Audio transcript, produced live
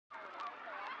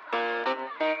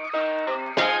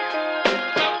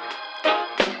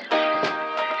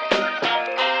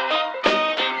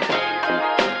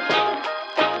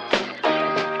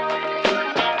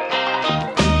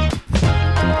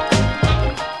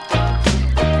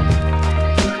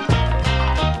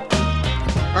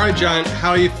right, John,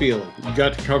 how are you feeling? You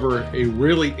got to cover a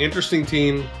really interesting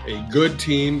team, a good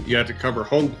team. You got to cover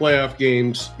home playoff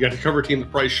games. You got to cover a team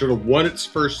that probably should have won its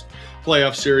first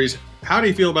playoff series. How do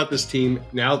you feel about this team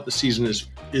now that the season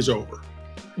is over?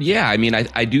 Yeah, I mean,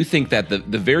 I do think that the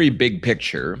very big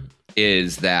picture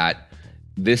is that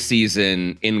this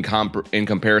season, in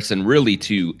comparison really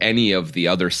to any of the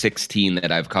other 16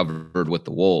 that I've covered with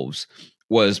the Wolves,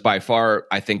 was by far,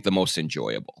 I think, the most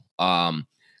enjoyable.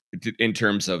 In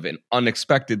terms of an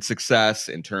unexpected success,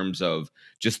 in terms of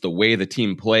just the way the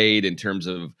team played, in terms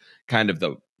of kind of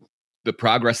the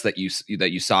progress that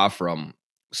you saw from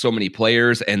so many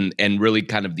players, and really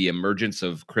kind of the emergence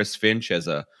of Chris Finch as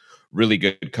a really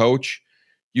good coach.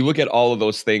 You look at all of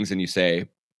those things and you say,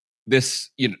 this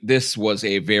was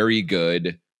a very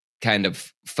good kind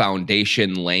of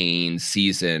foundation laying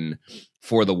season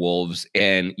for the Wolves,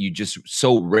 and you just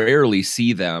so rarely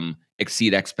see them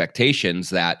exceed expectations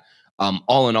that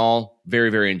all in all, very,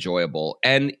 very enjoyable.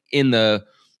 And in the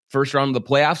first round of the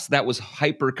playoffs, that was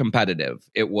hyper competitive.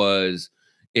 They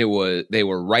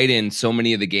were right in so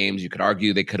many of the games. You could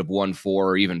argue they could have won 4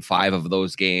 or even 5 of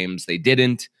those games. They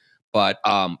didn't. But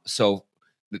so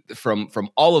from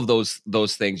all of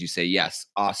those things, you say, yes,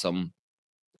 awesome.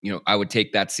 I would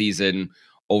take that season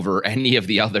over any of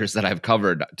the others that I've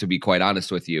covered, to be quite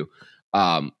honest with you,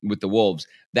 with the Wolves.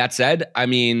 That said, I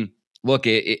mean, look,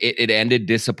 it ended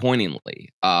disappointingly.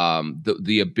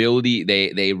 The ability,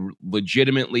 they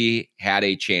legitimately had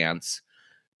a chance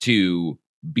to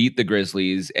beat the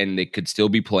Grizzlies, and they could still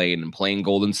be playing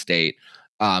Golden State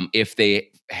if they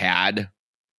had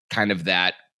kind of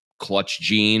that clutch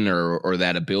gene or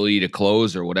that ability to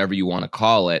close, or whatever you want to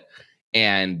call it.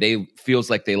 And they feels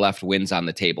like they left wins on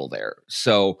the table there.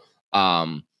 So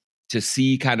to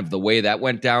see kind of the way that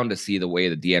went down, to see the way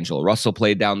that D'Angelo Russell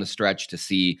played down the stretch, to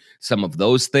see some of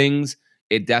those things,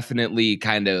 it definitely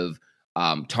kind of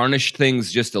tarnished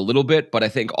things just a little bit. But I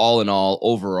think all in all,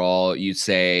 overall, you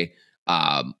say,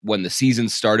 when the season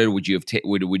started, would you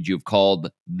have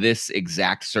called this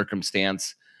exact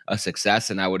circumstance a success?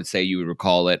 And I would say you would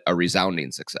call it a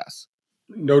resounding success.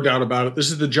 No doubt about it. This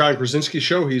is the John Krasinski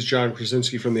Show. He's John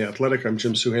Krasinski from The Athletic. I'm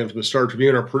Jim Souhan from the Star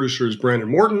Tribune. Our producer is Brandon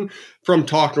Morton from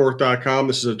TalkNorth.com.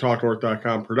 This is a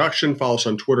TalkNorth.com production. Follow us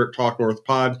on Twitter at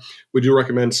TalkNorthPod. We do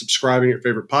recommend subscribing to your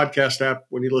favorite podcast app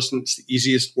when you listen. It's the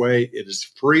easiest way. It is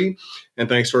free. And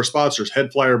thanks to our sponsors,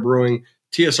 Head Flyer Brewing,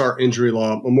 TSR Injury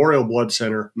Law, Memorial Blood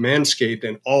Center, Manscaped,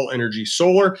 and All Energy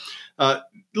Solar.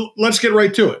 Let's get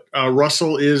right to it.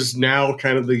 Russell is now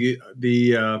kind of the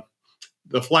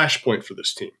flashpoint for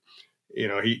this team.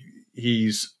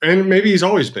 He's and maybe he's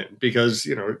always been, because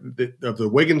of the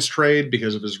Wiggins trade,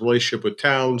 because of his relationship with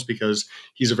Towns, because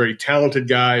he's a very talented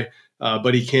guy,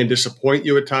 but he can disappoint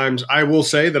you at times. I will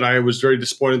say that I was very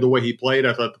disappointed the way he played.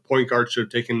 I thought the point guard should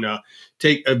have taken a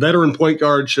veteran point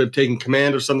guard should have taken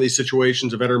command of some of these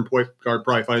situations. A veteran point guard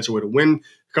probably finds a way to win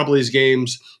a couple of these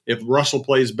games. If Russell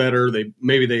plays better,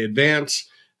 maybe they advance.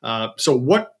 So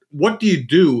what do you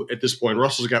do at this point?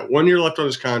 Russell's got 1 year left on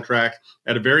his contract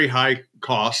at a very high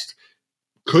cost.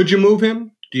 Could you move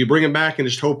him? Do you bring him back and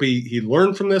just hope he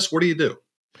learned from this? What do you do?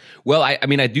 Well, I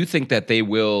mean, I do think that they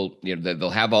will,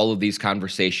 they'll have all of these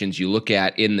conversations. You look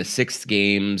at in the 6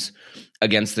 games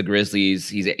against the Grizzlies,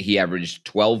 he averaged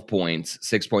 12 points,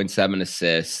 6.7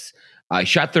 assists. He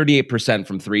shot 38%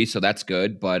 from 3, so that's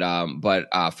good. But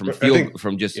from field,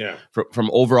 from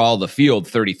overall the field,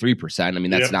 33%. I mean,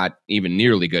 that's not even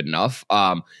nearly good enough.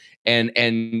 And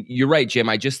you're right, Jim.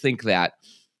 I just think that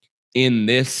in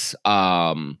this,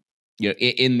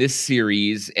 in this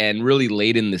series, and really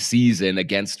late in the season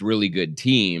against really good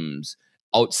teams,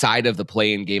 outside of the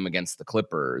play-in game against the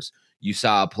Clippers, you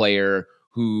saw a player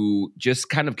who just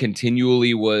kind of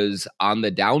continually was on the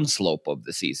downslope of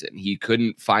the season. He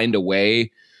couldn't find a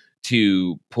way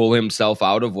to pull himself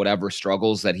out of whatever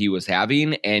struggles that he was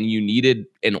having. And you needed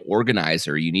an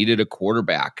organizer. You needed a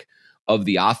quarterback of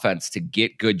the offense to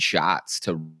get good shots,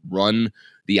 to run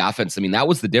the offense. I mean, that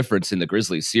was the difference in the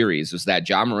Grizzlies series, was that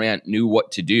Ja Morant knew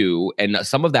what to do. And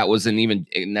some of that wasn't even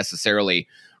necessarily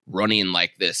running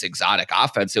like this exotic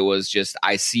offense. It was just,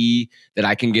 I see that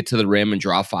I can get to the rim and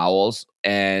draw fouls,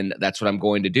 and that's what I'm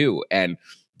going to do. And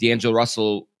D'Angelo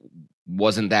Russell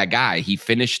wasn't that guy. He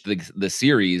finished the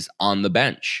series on the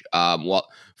bench.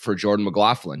 For Jordan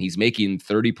McLaughlin, he's making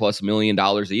 $30+ million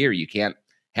a year. You can't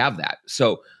have that.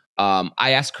 So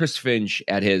I asked Chris Finch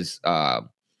at his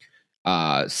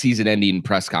season-ending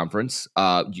press conference,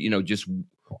 just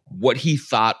what he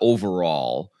thought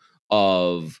overall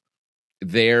of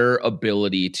their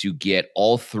ability to get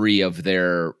all three of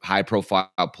their high profile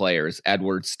players,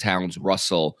 Edwards, Towns,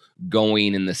 Russell,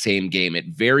 going in the same game. It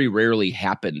very rarely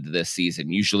happened this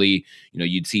season. Usually,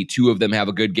 you'd see two of them have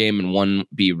a good game and one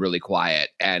be really quiet,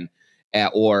 and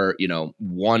or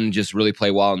one just really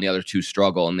play well and the other two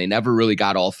struggle, and they never really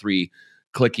got all three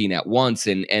clicking at once.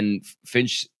 And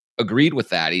Finch agreed with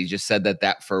that. He just said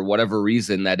that for whatever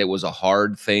reason, that it was a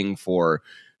hard thing for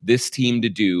this team to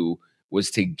do,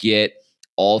 was to get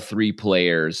all three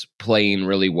players playing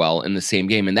really well in the same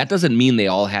game. And that doesn't mean they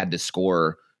all had to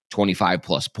score 25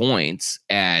 plus points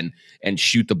and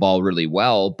shoot the ball really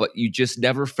well, but you just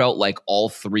never felt like all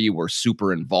three were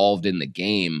super involved in the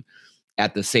game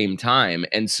at the same time.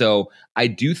 And so I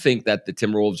do think that the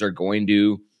Timberwolves are going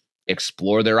to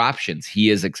explore their options. He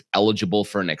is eligible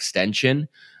for an extension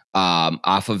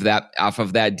off of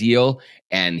that deal,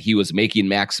 and he was making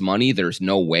max money. There's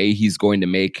no way he's going to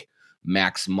make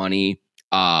max money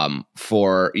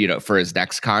for his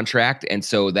next contract. And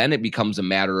so then it becomes a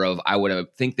matter of, I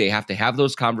would think they have to have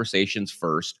those conversations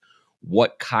first.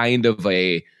 What kind of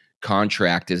a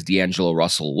contract is D'Angelo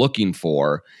Russell looking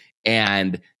for?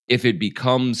 And if it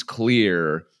becomes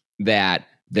clear that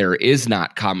there is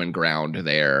not common ground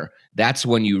there, that's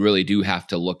when you really do have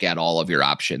to look at all of your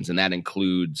options. And that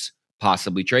includes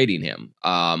possibly trading him,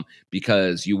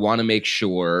 because you want to make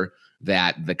sure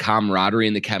that the camaraderie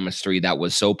and the chemistry that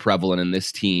was so prevalent in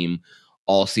this team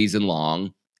all season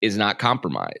long is not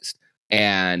compromised.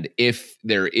 And if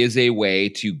there is a way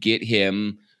to get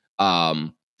him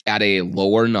at a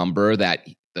lower number that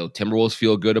the Timberwolves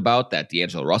feel good about, that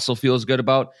D'Angelo Russell feels good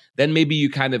about, then maybe you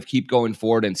kind of keep going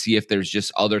forward and see if there's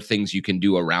just other things you can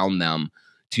do around them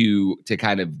to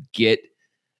kind of get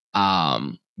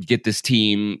this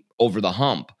team over the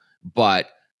hump. But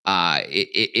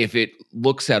if it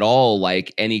looks at all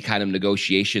like any kind of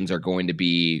negotiations are going to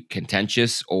be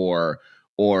contentious or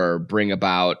bring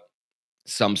about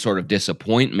some sort of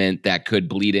disappointment that could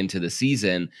bleed into the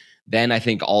season, then I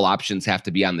think all options have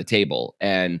to be on the table.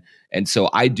 And so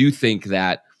I do think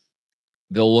that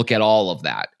they'll look at all of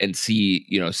that and see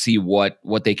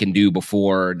what they can do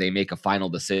before they make a final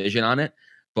decision on it.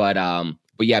 But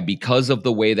yeah, because of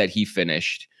the way that he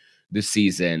finished this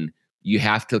season, you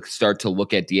have to start to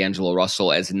look at D'Angelo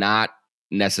Russell as not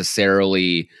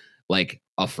necessarily like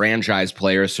a franchise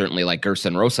player, certainly like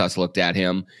Gerson Rosas looked at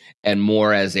him, and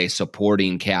more as a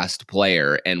supporting cast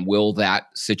player. And will that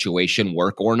situation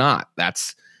work or not? That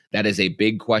is a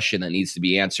big question that needs to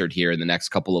be answered here in the next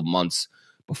couple of months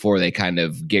before they kind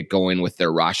of get going with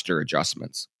their roster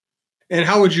adjustments. And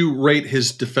how would you rate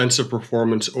his defensive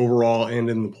performance overall and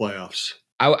in the playoffs?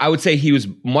 I would say he was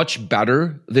much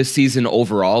better this season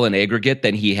overall in aggregate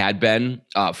than he had been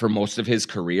for most of his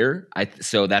career.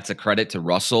 So that's a credit to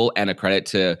Russell and a credit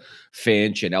to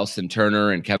Finch and Elston Turner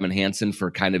and Kevin Hansen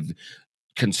for kind of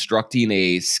constructing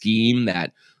a scheme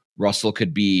that Russell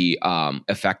could be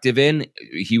effective in.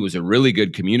 He was a really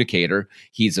good communicator.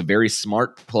 He's a very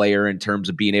smart player in terms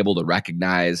of being able to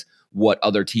recognize what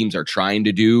other teams are trying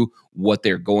to do, what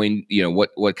they're going,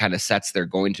 what kind of sets they're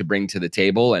going to bring to the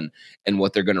table and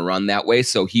what they're going to run that way.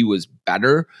 So he was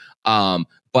better.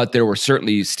 But there were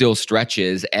certainly still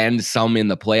stretches and some in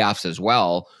the playoffs as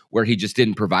well, where he just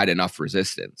didn't provide enough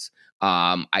resistance.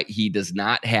 He does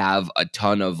not have a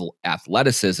ton of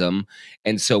athleticism.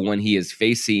 And so when he is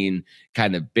facing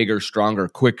kind of bigger, stronger,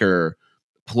 quicker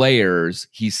players,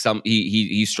 he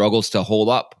struggles to hold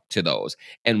up to those.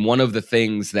 And one of the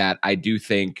things that I do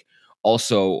think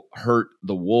also hurt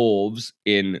the Wolves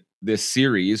in this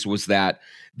series was that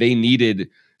they needed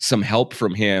some help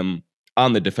from him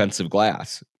on the defensive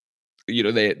glass.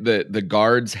 The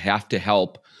guards have to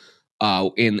help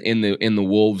in the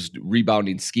Wolves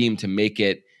rebounding scheme to make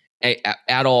it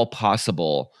at all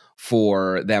possible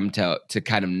for them to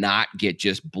kind of not get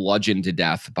just bludgeoned to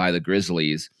death by the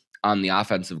Grizzlies on the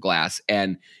offensive glass.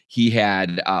 And he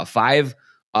had 5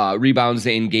 rebounds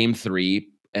in game 3.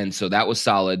 And so that was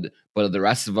solid. But the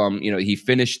rest of them, he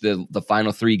finished the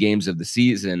final 3 games of the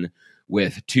season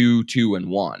with 2, 2, and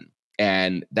 1.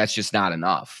 And that's just not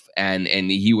enough. And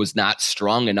he was not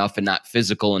strong enough and not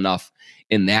physical enough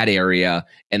in that area.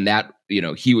 And that,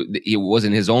 he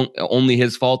wasn't only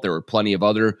his fault. There were plenty of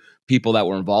other people that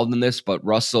were involved in this. But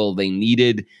Russell, they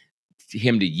needed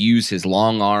him to use his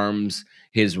long arms,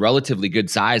 his relatively good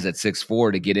size at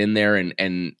 6'4" to get in there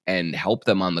and help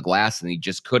them on the glass, and he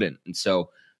just couldn't. And so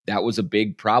that was a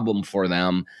big problem for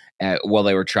them while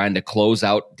they were trying to close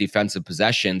out defensive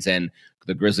possessions, and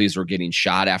the Grizzlies were getting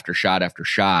shot after shot after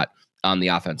shot on the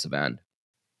offensive end.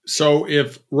 So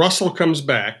if Russell comes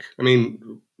back, I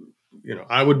mean,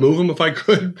 I would move him if I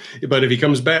could, but if he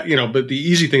comes back, but the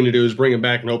easy thing to do is bring him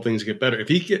back and hope things get better. If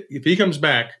he comes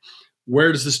back,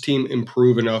 where does this team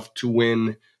improve enough to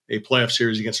win a playoff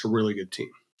series against a really good team?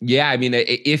 Yeah, I mean,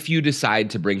 if you decide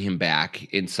to bring him back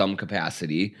in some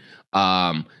capacity,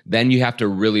 then you have to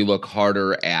really look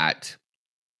harder at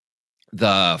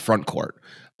the front court.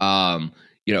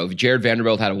 Jared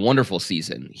Vanderbilt had a wonderful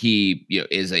season. He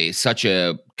is such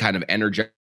a kind of energizer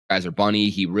bunny.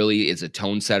 He really is a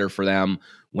tone setter for them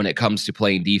when it comes to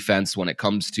playing defense, when it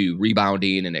comes to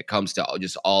rebounding, and it comes to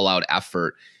just all out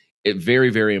effort.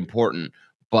 Very, very important.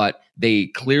 But they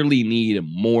clearly need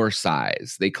more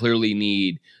size. They clearly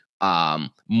need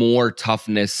more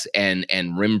toughness and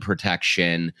rim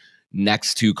protection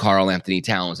next to Karl-Anthony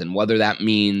Towns. And whether that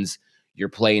means you're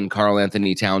playing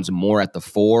Karl-Anthony Towns more at the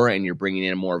 4 and you're bringing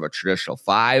in more of a traditional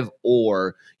 5,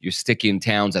 or you're sticking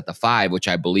Towns at the 5, which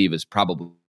I believe is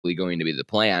probably going to be the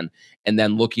plan, and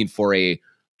then looking for a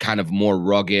kind of more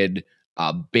rugged,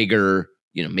 bigger,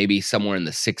 maybe somewhere in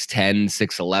the 6'10",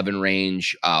 6'11"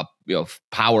 range,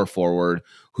 power forward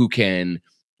who can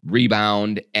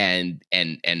rebound and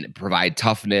provide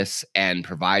toughness and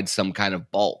provide some kind of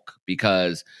bulk.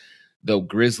 Because the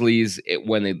Grizzlies,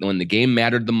 when the game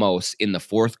mattered the most in the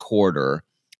fourth quarter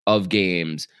of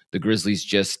games, the Grizzlies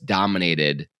just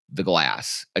dominated the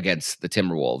glass against the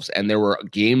Timberwolves. And there were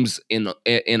games in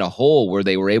a whole where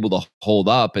they were able to hold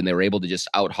up and they were able to just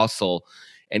out hustle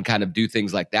and kind of do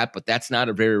things like that. But that's not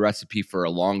a very recipe for a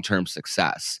long-term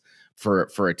success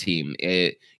for a team.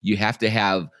 You have to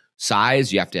have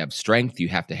size, you have to have strength, you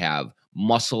have to have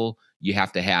muscle, you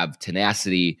have to have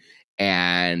tenacity.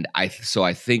 And I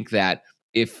think that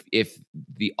if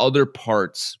the other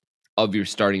parts of your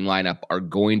starting lineup are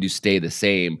going to stay the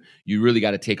same, you really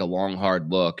got to take a long,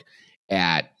 hard look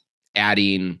at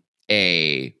adding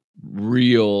a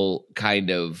real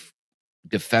kind of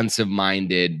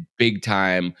defensive-minded,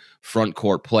 big-time front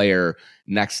court player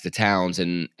next to Towns,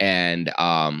 and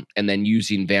then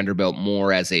using Vanderbilt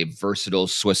more as a versatile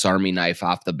Swiss Army knife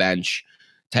off the bench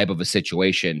type of a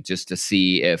situation, just to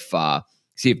see if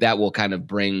that will kind of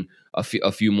bring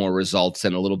a few more results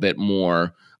and a little bit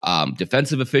more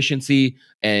defensive efficiency,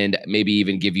 and maybe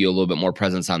even give you a little bit more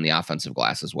presence on the offensive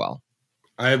glass as well.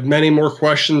 I have many more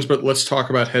questions, but let's talk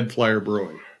about Head Flyer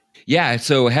Brewing. Yeah,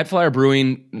 so Head Flyer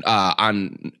Brewing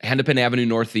on Hennepin Avenue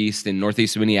Northeast in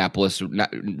northeast Minneapolis,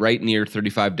 right near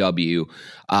 35W,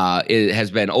 it has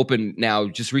been open now,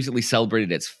 just recently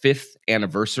celebrated its 5th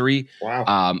anniversary.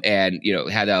 Wow. And,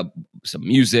 had some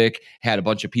music, had a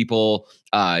bunch of people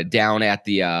down at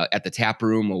the tap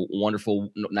room, a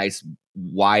wonderful, nice,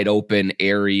 wide open,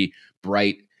 airy,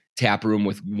 bright tap room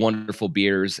with wonderful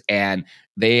beers, and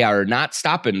they are not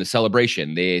stopping the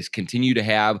celebration. They continue to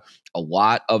have a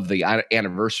lot of the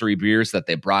anniversary beers that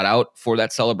they brought out for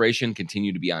that celebration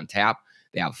continue to be on tap.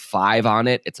 They have 5 on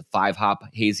it. It's a 5-hop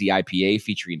hazy IPA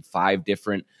featuring 5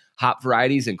 different hop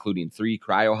varieties, including 3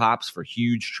 cryo hops for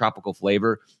huge tropical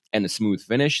flavor and a smooth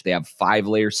finish. They have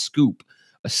 5-layer Scoop.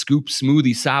 A Scoop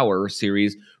Smoothie Sour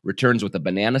series returns with a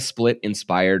banana split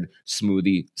inspired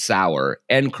smoothie sour,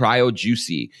 and Cryo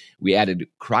Juicy. We added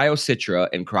Cryo Citra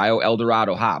and Cryo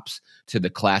Eldorado hops to the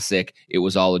classic It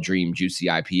Was All a Dream Juicy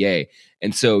IPA.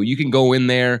 And so you can go in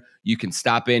there, you can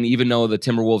stop in, even though the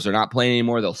Timberwolves are not playing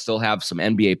anymore, they'll still have some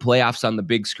NBA playoffs on the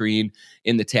big screen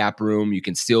in the tap room. You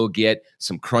can still get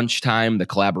some Crunch Time, the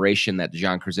collaboration that the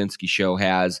John Krasinski Show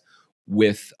has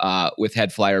with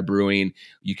Head Flyer Brewing.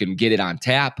 You can get it on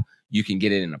tap. You can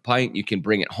get it in a pint. You can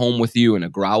bring it home with you in a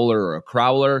growler or a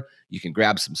crowler. You can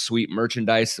grab some sweet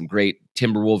merchandise, some great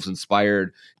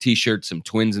Timberwolves-inspired T-shirts, some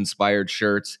Twins-inspired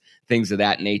shirts, things of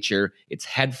that nature. It's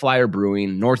Head Flyer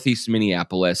Brewing, Northeast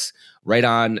Minneapolis, right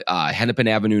on Hennepin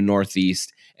Avenue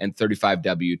Northeast and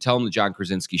 35W. Tell them the John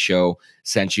Krasinski Show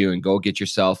sent you, and go get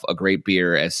yourself a great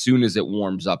beer as soon as it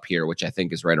warms up here, which I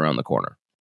think is right around the corner.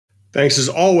 Thanks as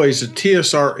always to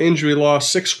TSR Injury Law,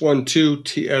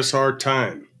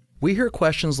 612-TSR-TIME. We hear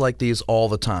questions like these all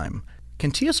the time.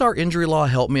 Can TSR Injury Law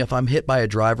help me if I'm hit by a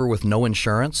driver with no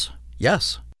insurance?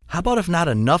 Yes. How about if not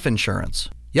enough insurance?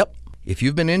 Yep. If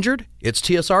you've been injured, it's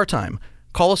TSR time.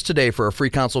 Call us today for a free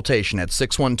consultation at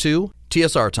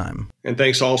 612-TSR-TIME. And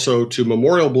thanks also to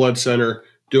Memorial Blood Center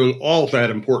doing all that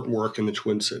important work in the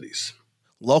Twin Cities.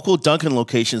 Local Dunkin'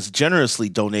 locations generously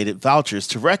donated vouchers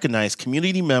to recognize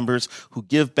community members who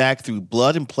give back through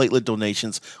blood and platelet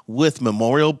donations with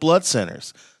Memorial Blood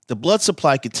Centers. The blood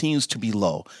supply continues to be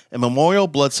low, and Memorial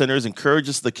Blood Centers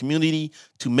encourages the community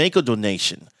to make a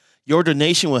donation. Your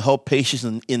donation will help patients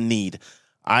in need.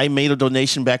 I made a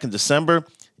donation back in December.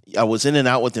 I was in and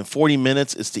out within 40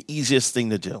 minutes. It's the easiest thing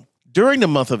to do. During the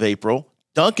month of April,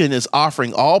 Dunkin' is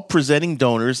offering all presenting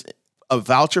donors a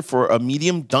voucher for a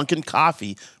medium Dunkin'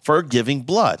 coffee for giving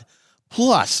blood.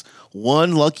 Plus,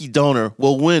 one lucky donor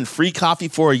will win free coffee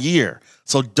for a year,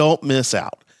 so don't miss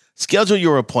out. Schedule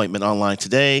your appointment online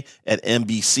today at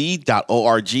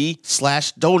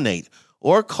nbc.org/donate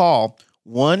or call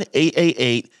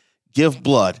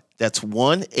 1-888-GIVE-BLOOD. That's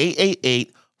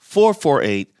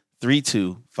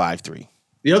 1-888-448-3253.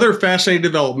 The other fascinating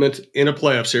development in a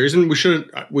playoff series, and we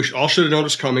all should have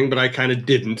noticed coming, but I kind of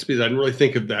didn't because I didn't really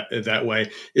think of that way,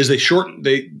 is they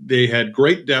had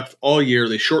great depth all year.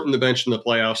 They shortened the bench in the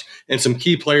playoffs, and some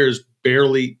key players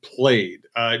barely played.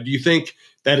 Do you think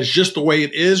that is just the way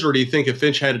it is, or do you think if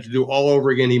Finch had it to do all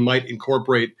over again, he might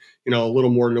incorporate a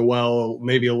little more Noel,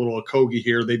 maybe a little Okogie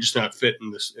here? They just not fit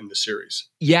in this series.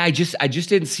 Yeah, I just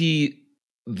didn't see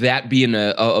that being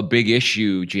a big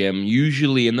issue, Jim.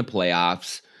 Usually in the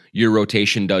playoffs, your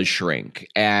rotation does shrink.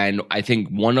 And I think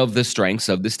one of the strengths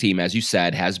of this team, as you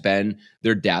said, has been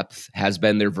their depth, has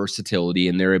been their versatility,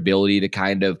 and their ability to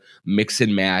kind of mix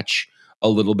and match a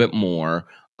little bit more.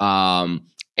 With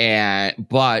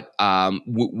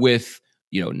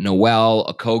Noel,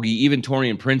 Okogie, even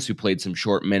Taurean Prince, who played some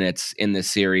short minutes in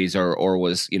this series or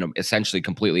was, essentially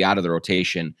completely out of the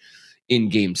rotation in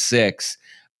Game 6,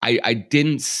 I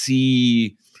didn't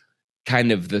see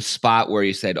kind of the spot where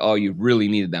you said, oh, you really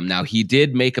needed them. Now, he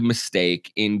did make a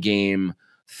mistake in Game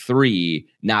 3,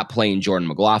 not playing Jordan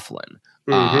McLaughlin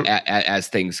as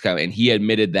things come, and he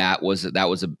admitted that was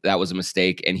a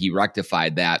mistake, and he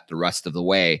rectified that the rest of the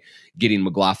way, getting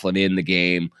McLaughlin in the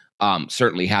game,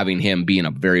 certainly having him being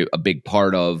a big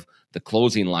part of the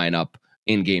closing lineup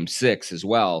in Game 6 as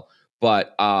well.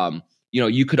 But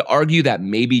you could argue that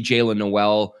maybe Jaylen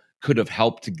Noel could have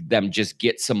helped them just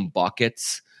get some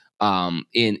buckets in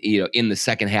the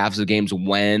second halves of games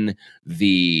when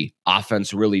the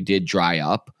offense really did dry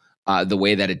up the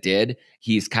way that it did.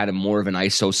 He's kind of more of an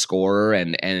ISO scorer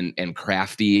and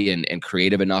crafty and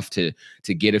creative enough to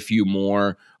get a few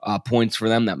more points for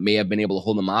them that may have been able to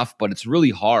hold them off. But it's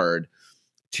really hard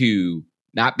to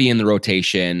not be in the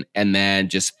rotation and then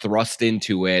just thrust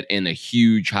into it in a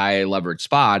huge high leverage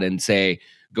spot and say,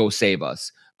 go save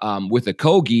us. With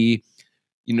Okogie,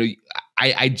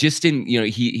 I just didn't,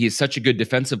 he's such a good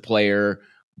defensive player,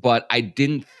 but I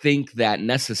didn't think that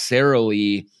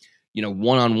necessarily,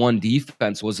 one-on-one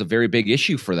defense was a very big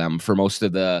issue for them for most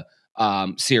of the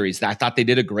series. I thought they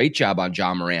did a great job on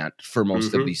John Morant for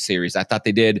most of these series. I thought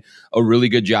they did a really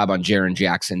good job on Jaren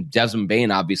Jackson. Desmond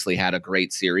Bane obviously had a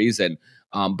great series,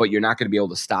 but you're not going to be able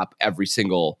to stop every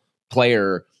single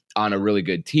player on a really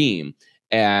good team.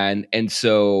 And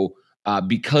so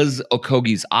because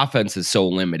Okogie's offense is so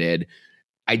limited,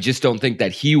 I just don't think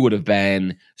that he would have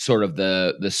been sort of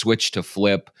the switch to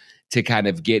flip to kind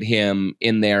of get him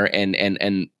in there and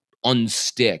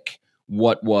unstick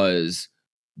what was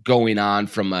going on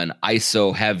from an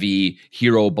ISO heavy,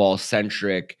 hero ball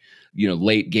centric,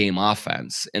 late game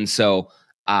offense. And so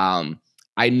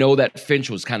I know that Finch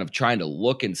was kind of trying to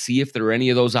look and see if there were any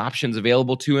of those options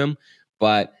available to him,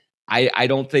 but I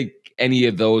don't think any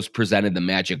of those presented the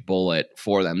magic bullet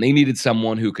for them. They needed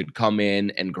someone who could come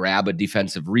in and grab a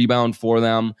defensive rebound for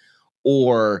them,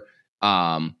 or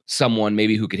someone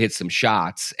maybe who could hit some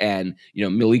shots. And,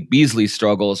 Malik Beasley's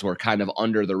struggles were kind of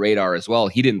under the radar as well.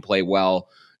 He didn't play well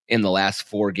in the last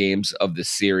 4 games of the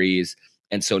series.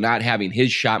 And so not having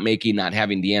his shot making, not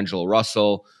having D'Angelo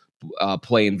Russell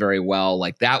playing very well,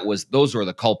 those were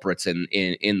the culprits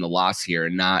in the loss here,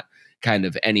 and not kind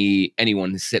of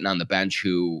anyone sitting on the bench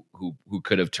who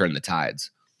could have turned the tides.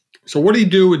 So what do you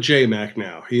do with J-Mac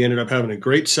now? He ended up having a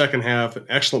great second half, an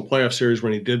excellent playoff series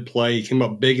when he did play. He came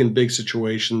up big in big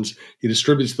situations. He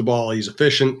distributes the ball. He's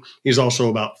efficient. He's also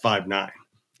about 5'9".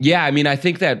 Yeah, I mean, I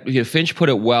think that Finch put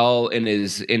it well in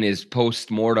his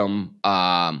post-mortem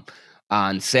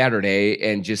on Saturday,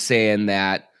 and just saying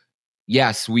that,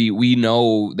 yes, we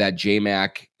know that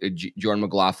J-Mac, Jordan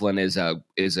McLaughlin, is a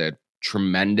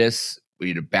tremendous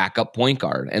backup point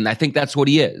guard, and I think that's what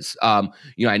he is. I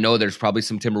know there's probably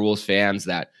some Timberwolves fans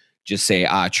that just say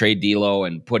trade D'Lo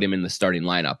and put him in the starting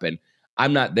lineup, and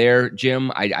I'm not there,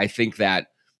 Jim. I think that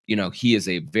he is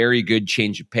a very good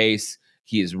change of pace.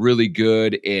 He is really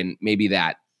good in maybe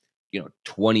that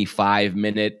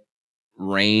 25-minute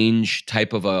range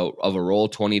type of a role,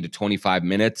 20 to 25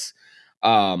 minutes,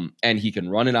 and he can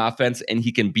run an offense, and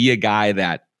he can be a guy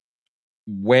that,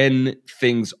 when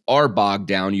things are bogged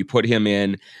down, you put him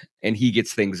in and he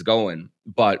gets things going.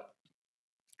 But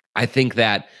I think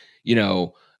that,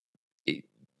 they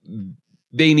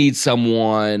need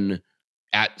someone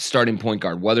at starting point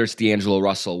guard, whether it's D'Angelo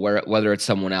Russell, whether it's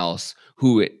someone else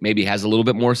who maybe has a little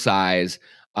bit more size,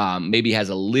 maybe has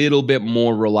a little bit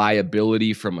more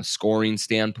reliability from a scoring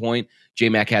standpoint.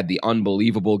 J-Mac had the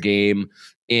unbelievable game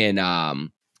in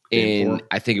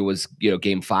I think it was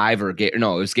game 5 or it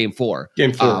was game 4.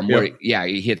 Game 4, where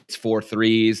he hits 4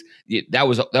 threes. That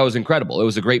was incredible. It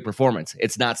was a great performance.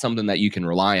 It's not something that you can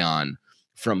rely on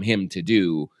from him to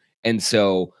do. And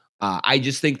so I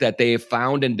just think that they have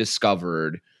found and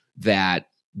discovered that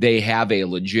they have a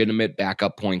legitimate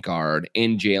backup point guard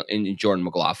in Jordan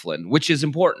McLaughlin, which is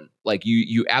important. Like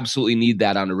you absolutely need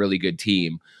that on a really good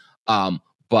team.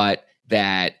 But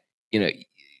that,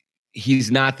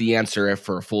 he's not the answer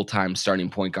for a full-time starting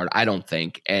point guard, I don't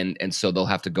think. And so they'll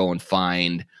have to go and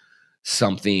find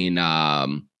something,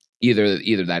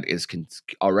 either that is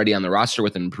already on the roster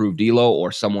with an improved D'Lo,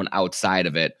 or someone outside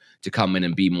of it to come in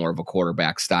and be more of a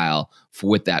quarterback style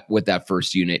with that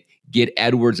first unit. Get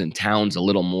Edwards and Towns a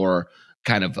little more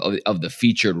kind of the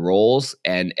featured roles,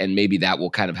 and maybe that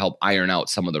will kind of help iron out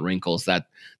some of the wrinkles that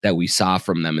we saw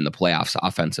from them in the playoffs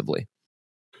offensively.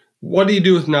 What do you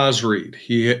do with Naz Reid?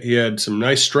 He had some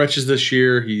nice stretches this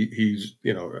year. He's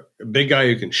a big guy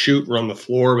who can shoot, run the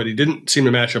floor, but he didn't seem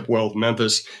to match up well with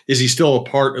Memphis. Is he still a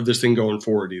part of this thing going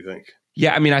forward, do you think?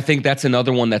 Yeah, I mean, I think that's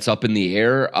another one that's up in the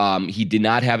air. He did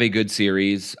not have a good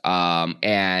series,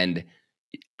 and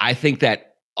I think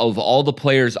that of all the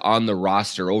players on the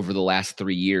roster over the last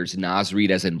 3 years, Naz Reid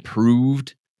has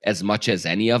improved as much as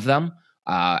any of them.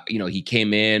 He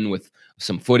came in with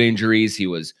some foot injuries. He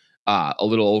was a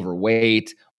little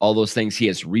overweight, all those things. He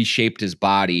has reshaped his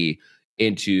body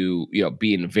into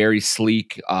being very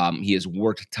sleek. He has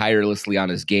worked tirelessly on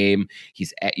his game.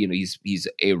 He's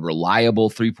a reliable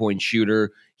 3-point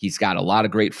shooter. He's got a lot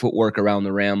of great footwork around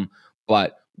the rim.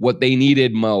 But what they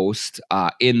needed most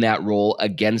in that role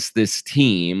against this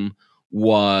team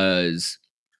was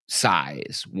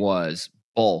size, was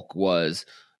bulk, was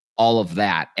all of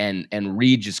that. And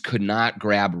Reid just could not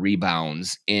grab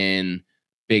rebounds in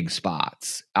big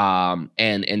spots.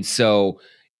 And so,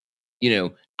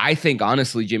 I think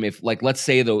honestly, Jim, if let's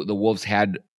say the Wolves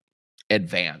had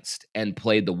advanced and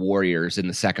played the Warriors in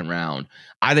the second round,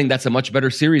 I think that's a much better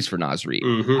series for Naz Reid.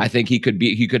 Mm-hmm. I think he could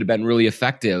have been really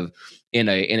effective in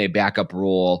a backup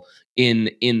role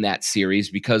in that series,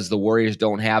 because the Warriors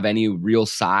don't have any real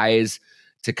size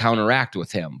to counteract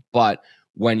with him. But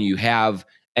when you have,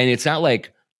 and it's not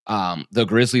like the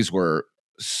Grizzlies were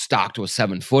stocked with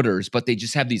 7-footers, but they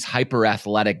just have these hyper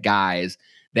athletic guys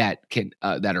that can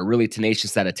that are really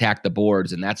tenacious, that attack the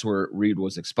boards, and that's where Reid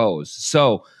was exposed.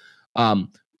 So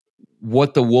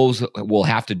what the Wolves will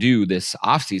have to do this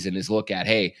offseason is look at,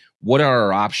 hey, what are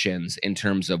our options in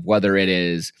terms of whether it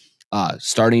is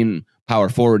starting power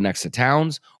forward next to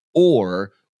Towns,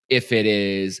 or if it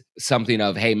is something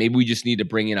of, hey, maybe we just need to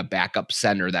bring in a backup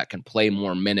center that can play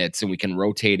more minutes and we can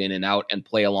rotate in and out and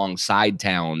play alongside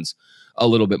Towns a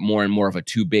little bit more and more of a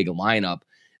too big lineup.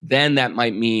 Then that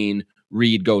might mean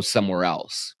Reid goes somewhere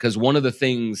else. Because one of the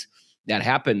things that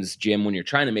happens, Jim, when you're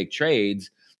trying to make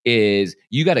trades is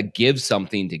you got to give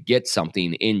something to get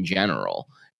something in general.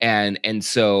 And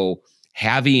so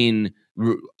having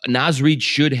Naz Reid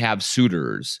should have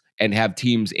suitors and have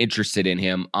teams interested in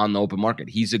him on the open market.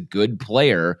 He's a good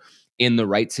player in the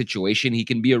right situation. He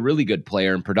can be a really good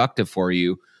player and productive for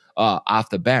you off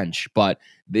the bench, but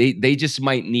they just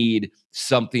might need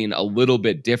something a little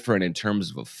bit different in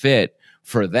terms of a fit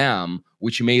for them,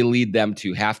 which may lead them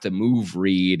to have to move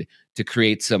Reid to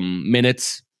create some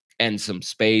minutes and some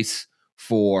space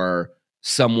for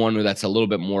someone that's a little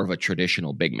bit more of a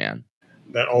traditional big man.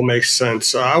 That all makes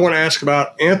sense. I want to ask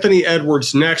about Anthony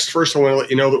Edwards next. First, I want to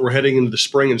let you know that we're heading into the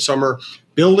spring and summer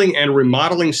building and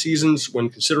remodeling seasons. When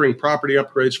considering property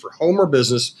upgrades for home or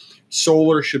business,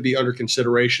 solar should be under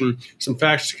consideration. Some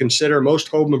facts to consider: most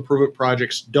home improvement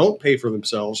projects don't pay for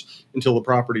themselves until the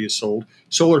property is sold.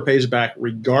 Solar pays back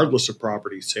regardless of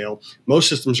property sale. Most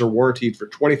systems are warranted for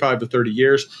 25 to 30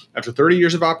 years. After 30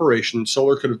 years of operation,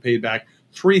 solar could have paid back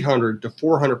 300 to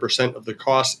 400% of the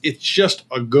cost. It's just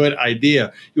a good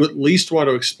idea. You at least want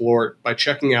to explore it by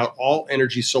checking out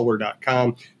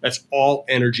allenergysolar.com. That's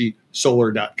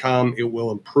allenergysolar.com. It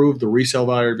will improve the resale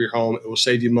value of your home. It will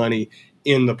save you money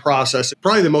in the process.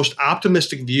 Probably the most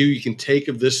optimistic view you can take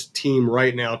of this team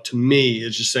right now, to me,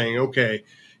 is just saying, okay,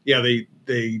 yeah,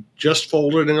 they just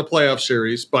folded in a playoff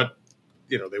series, but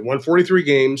they won 43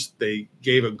 games. They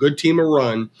gave a good team a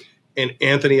run, and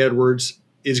Anthony Edwards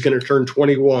is going to turn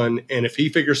 21. And if he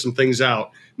figures some things out,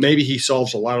 maybe he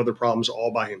solves a lot of the problems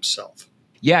all by himself.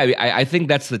 Yeah, I think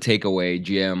that's the takeaway,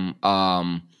 Jim.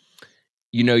 I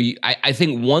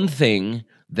think one thing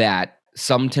that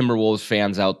some Timberwolves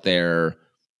fans out there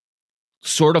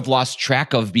sort of lost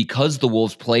track of because the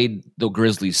Wolves played the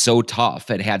Grizzlies so tough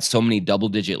and had so many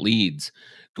double-digit leads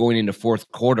going into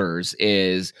fourth quarters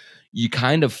is you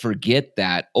kind of forget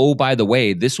that, oh, by the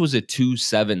way, this was a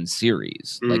 2-7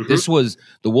 series. Like the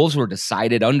Wolves were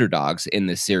decided underdogs in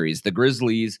this series. The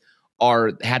Grizzlies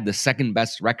had the second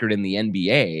best record in the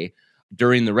NBA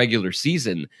during the regular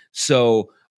season.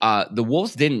 So the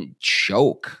Wolves didn't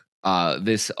choke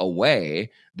this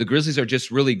away. The Grizzlies are just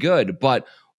really good. But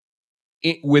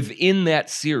within that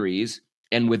series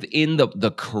and within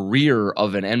the career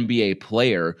of an NBA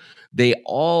player, they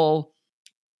all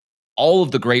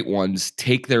of the great ones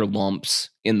take their lumps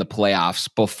in the playoffs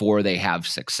before they have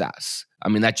success. I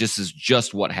mean, that just is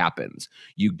just what happens.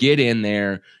 You get in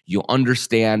there, you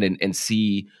understand and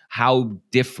see how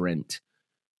different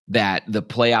that the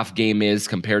playoff game is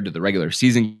compared to the regular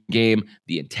season game,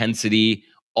 the intensity,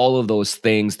 all of those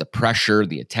things, the pressure,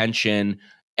 the attention,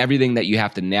 everything that you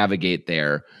have to navigate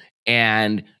there.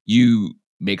 And you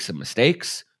make some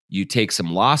mistakes, you take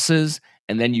some losses,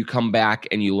 and then you come back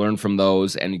and you learn from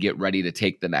those and get ready to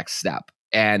take the next step.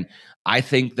 And I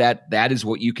think that is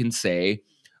what you can say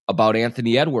about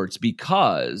Anthony Edwards,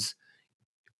 because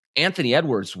Anthony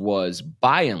Edwards was,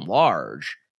 by and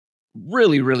large,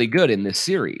 really, really good in this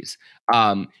series.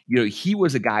 He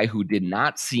was a guy who did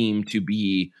not seem to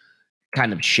be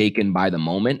kind of shaken by the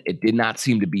moment. It did not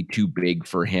seem to be too big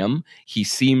for him. He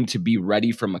seemed to be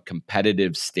ready from a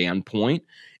competitive standpoint.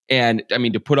 And I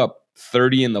mean, to put up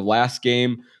 30 in the last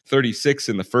game, 36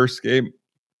 in the first game,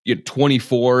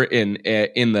 24 in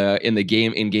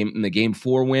the game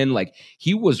 4 win, like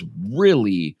he was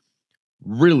really,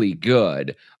 really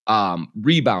good.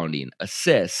 Rebounding,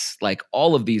 assists, like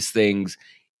all of these things.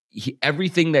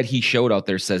 Everything that he showed out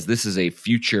there says this is a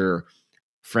future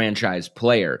franchise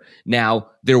player. Now,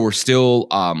 there were still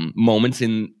moments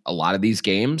in a lot of these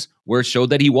games where it showed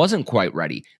that he wasn't quite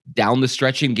ready. Down the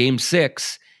stretch in game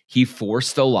 6, he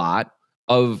forced a lot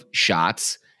of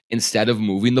shots instead of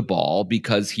moving the ball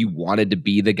because he wanted to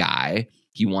be the guy.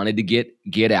 He wanted to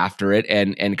get after it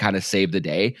and kind of save the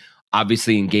day.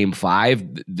 Obviously, in game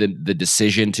 5, the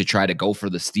decision to try to go for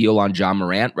the steal on John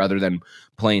Morant rather than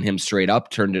playing him straight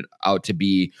up turned it out to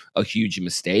be a huge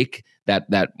mistake.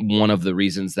 That one of the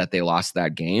reasons that they lost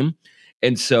that game.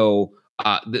 And so,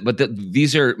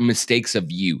 these are mistakes of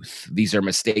youth. These are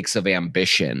mistakes of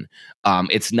ambition.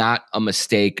 It's not a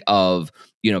mistake of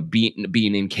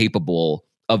being incapable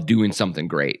of doing something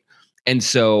great. And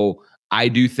so, I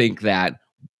do think that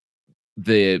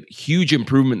the huge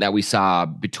improvement that we saw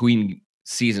between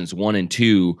seasons 1 and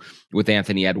 2 with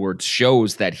Anthony Edwards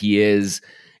shows that he is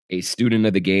a student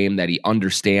of the game, that he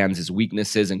understands his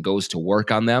weaknesses and goes to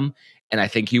work on them. And I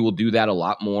think he will do that a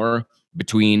lot more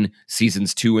between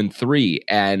seasons 2 and 3.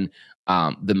 And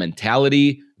the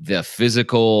mentality, the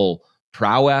physical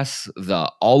prowess,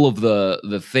 all of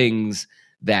the things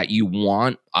that you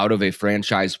want out of a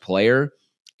franchise player,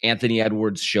 Anthony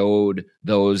Edwards showed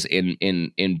those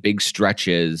in big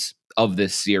stretches of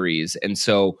this series. And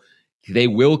so they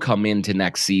will come into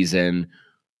next season,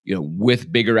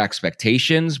 with bigger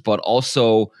expectations, but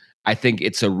also I think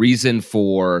it's a reason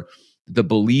for the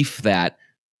belief that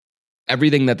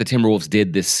everything that the Timberwolves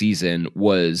did this season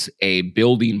was a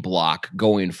building block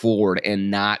going forward and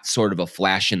not sort of a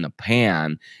flash in the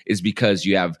pan, is because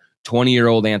you have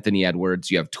 20-year-old Anthony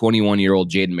Edwards, you have 21-year-old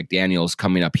Jaden McDaniels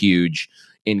coming up huge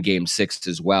in game 6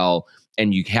 as well.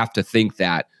 And you have to think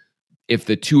that if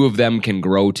the two of them can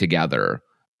grow together,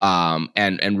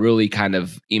 and really kind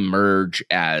of emerge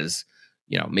as,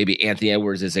 maybe Anthony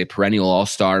Edwards is a perennial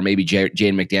all-star, maybe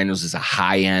Jaden McDaniels is a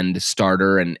high-end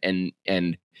starter, and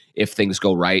if things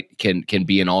go right, can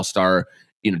be an all-star,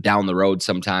 down the road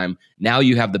sometime. Now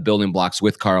you have the building blocks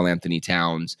with Karl Anthony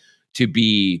Towns to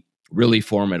be really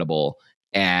formidable,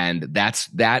 and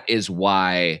that is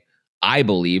why I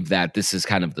believe that this is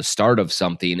kind of the start of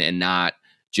something and not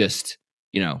just,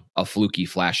 a fluky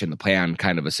flash in the pan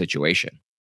kind of a situation.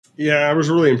 Yeah, I was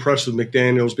really impressed with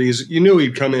McDaniels because you knew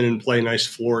he'd come in and play a nice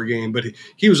floor game, but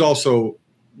he was also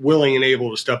willing and able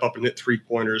to step up and hit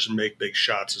 3-pointers and make big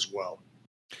shots as well.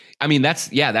 I mean, that's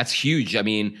huge. I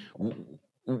mean,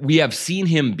 we have seen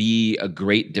him be a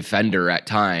great defender at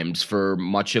times for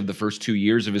much of the first 2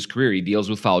 years of his career. He deals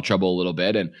with foul trouble a little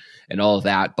bit and all of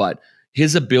that, but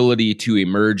his ability to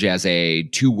emerge as a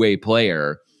two-way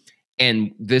player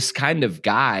and this kind of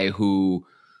guy who,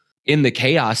 in the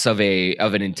chaos of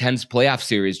an intense playoff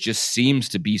series, just seems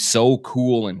to be so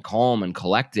cool and calm and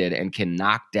collected and can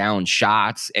knock down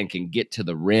shots and can get to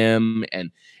the rim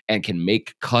and can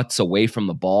make cuts away from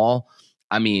the ball.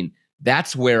 I mean,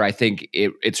 that's where I think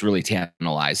it's really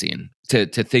tantalizing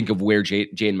to think of where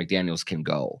Jaden McDaniels can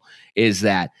go, is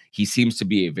that he seems to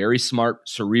be a very smart,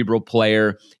 cerebral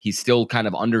player. He's still kind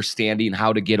of understanding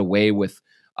how to get away with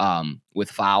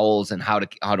fouls and how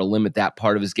to limit that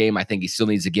part of his game. I think he still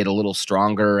needs to get a little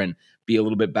stronger and be a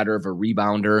little bit better of a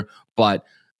rebounder. But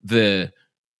the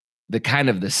kind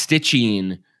of the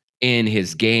stitching in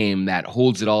his game that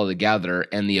holds it all together,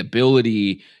 and the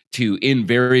ability to, in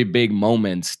very big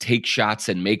moments, take shots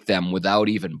and make them without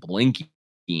even blinking.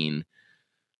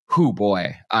 Who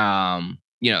boy, the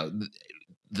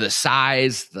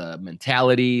size, the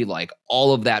mentality, like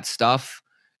all of that stuff.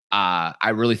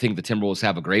 I really think the Timberwolves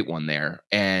have a great one there,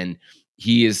 and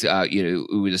he is.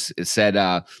 It was said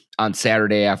on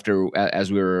Saturday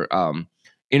as we were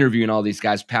interviewing all these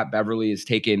guys, Pat Beverly has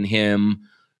taken him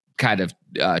kind of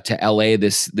to LA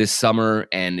this summer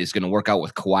and is going to work out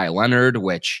with Kawhi Leonard,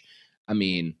 which, I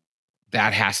mean,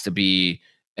 that has to be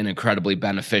an incredibly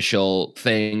beneficial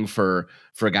thing for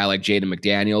a guy like Jaden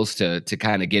McDaniels to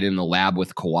kind of get in the lab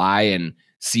with Kawhi and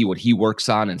see what he works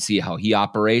on and see how he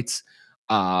operates.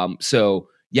 So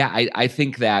yeah, I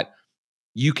think that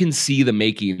you can see the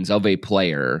makings of a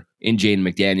player in Jaden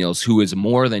McDaniels who is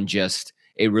more than just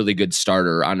a really good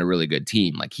starter on a really good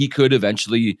team. Like, he could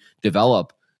eventually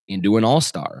develop into an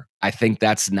all-star. I think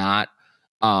that's not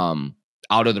out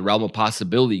of the realm of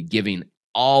possibility, given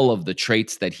all of the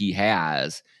traits that he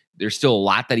has. There's still a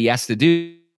lot that he has to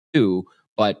do,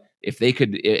 but if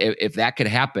that could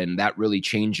happen, that really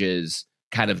changes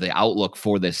kind of the outlook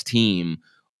for this team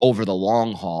over the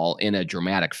long haul in a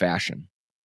dramatic fashion.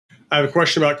 I have a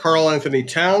question about Karl-Anthony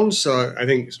Towns. I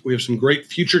think we have some great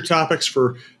future topics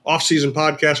for off-season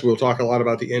podcasts. We'll talk a lot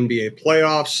about the NBA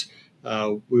playoffs.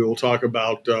 We will talk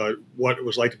about what it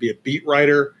was like to be a beat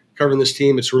writer covering this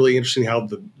team. It's really interesting how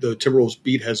the Timberwolves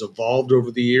beat has evolved over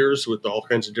the years with all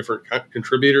kinds of different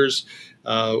contributors.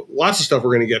 Lots of stuff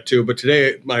we're going to get to. But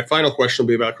today, my final question will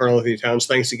be about Karl-Anthony Towns.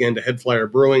 Thanks again to Head Flyer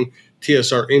Brewing,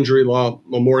 TSR Injury Law,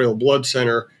 Memorial Blood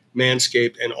Center,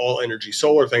 Manscaped, and All Energy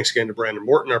Solar. Thanks again to Brandon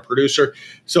Morton, our producer.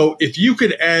 So if you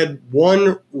could add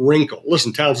one wrinkle,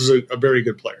 listen, Towns is a very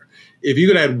good player. If you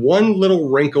could add one little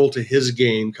wrinkle to his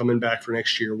game coming back for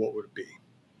next year, what would it be?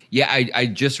 Yeah, I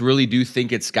just really do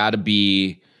think it's got to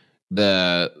be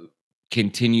the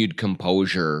continued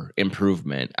composure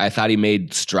improvement. I thought he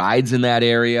made strides in that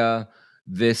area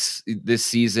this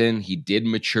season. He did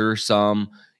mature some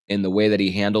in the way that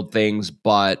he handled things,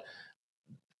 but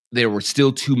there were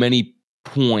still too many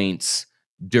points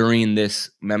during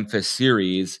this Memphis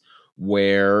series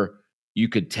where you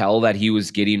could tell that he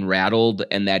was getting rattled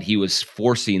and that he was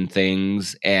forcing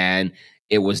things, and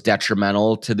it was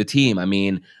detrimental to the team. I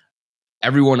mean,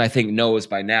 everyone I think knows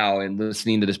by now, and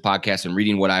listening to this podcast and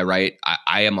reading what I write,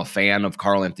 I am a fan of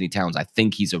Karl-Anthony Towns. I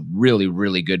think he's a really,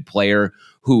 really good player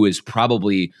who is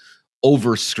probably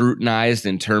over scrutinized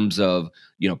in terms of,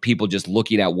 people just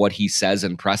looking at what he says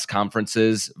in press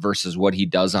conferences versus what he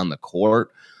does on the court.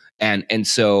 And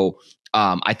so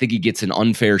I think he gets an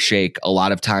unfair shake a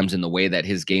lot of times in the way that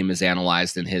his game is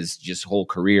analyzed and his just whole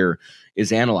career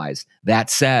is analyzed.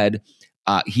 That said,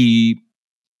 he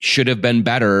should have been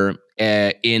better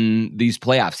in these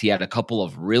playoffs. He had a couple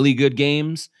of really good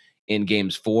games in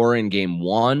games 4 and game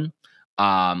 1.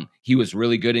 He was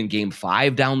really good in game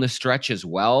 5 down the stretch as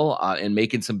well, and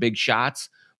making some big shots.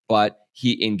 But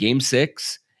in game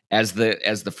 6, as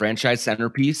the franchise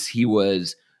centerpiece, he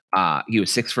was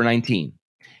 6 for 19,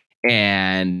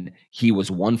 and he was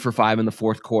 1 for 5 in the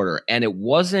fourth quarter. And it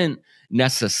wasn't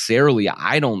necessarily,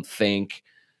 I don't think,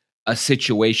 a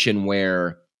situation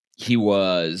where he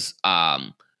was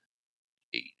having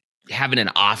an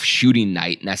off shooting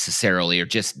night necessarily, or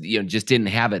just didn't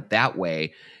have it that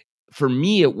way. For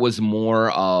me, it was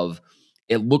more of,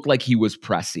 it looked like he was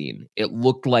pressing. It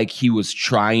looked like he was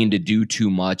trying to do too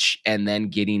much and then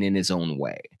getting in his own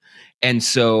way. And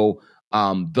so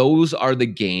those are the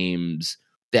games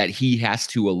that he has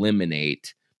to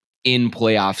eliminate in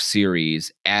playoff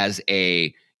series as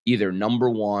a either number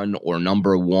 1 or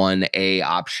number 1A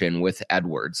option with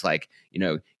Edwards. Like,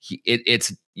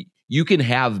 it's you can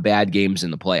have bad games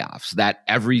in the playoffs. That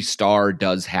every star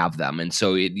does have them. And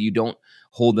so you don't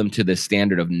hold them to the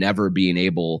standard of never being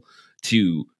able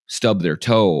to stub their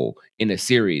toe in a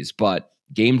series. But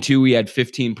game 2, he had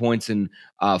 15 points and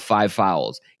 5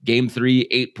 fouls. Game 3,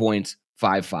 8 points,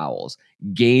 5 fouls.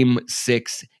 Game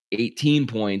 6, 18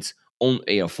 points,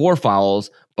 4 fouls,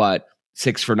 but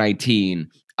 6 for 19,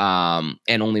 and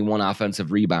only 1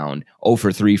 offensive rebound. 0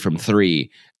 for 3 from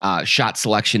 3. Shot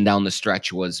selection down the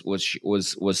stretch was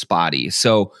spotty.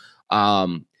 So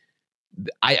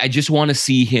I just want to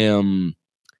see him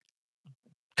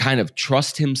kind of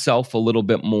trust himself a little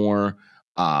bit more,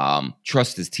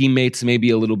 trust his teammates maybe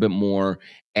a little bit more,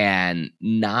 and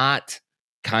not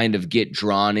kind of get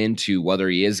drawn into whether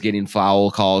he is getting foul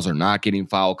calls or not getting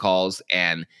foul calls,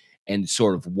 and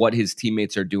sort of what his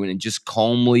teammates are doing, and just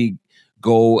calmly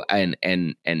go and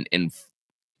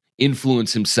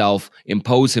influence himself,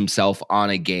 impose himself on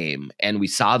a game. And we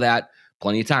saw that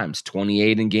plenty of times.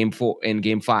 28 in game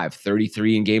 5,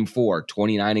 33 in game 4,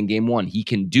 29 in game 1. He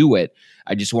can do it.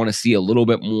 I just want to see a little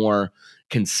bit more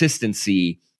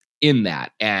consistency in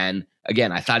that. And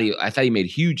again, I thought he made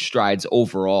huge strides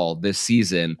overall this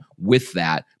season with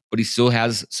that, but he still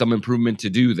has some improvement to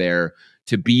do there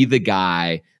to be the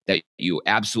guy that you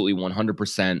absolutely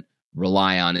 100%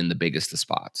 rely on in the biggest of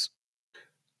spots.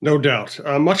 No doubt.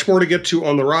 Much more to get to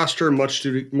on the roster, more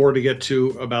to get to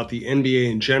about the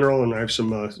NBA in general, and I have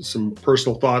some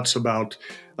personal thoughts about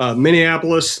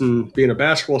Minneapolis and being a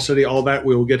basketball city, all that.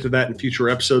 We will get to that in future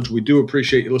episodes. We do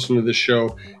appreciate you listening to this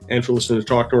show and for listening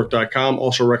to TalkNorth.com.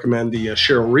 Also recommend the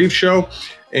Cheryl Reeves Show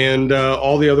and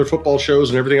all the other football shows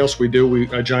and everything else we do.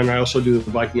 John and I also do the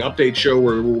Viking Update Show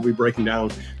where we'll be breaking down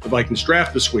the Vikings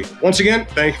draft this week. Once again,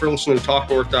 thank you for listening to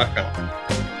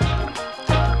TalkNorth.com.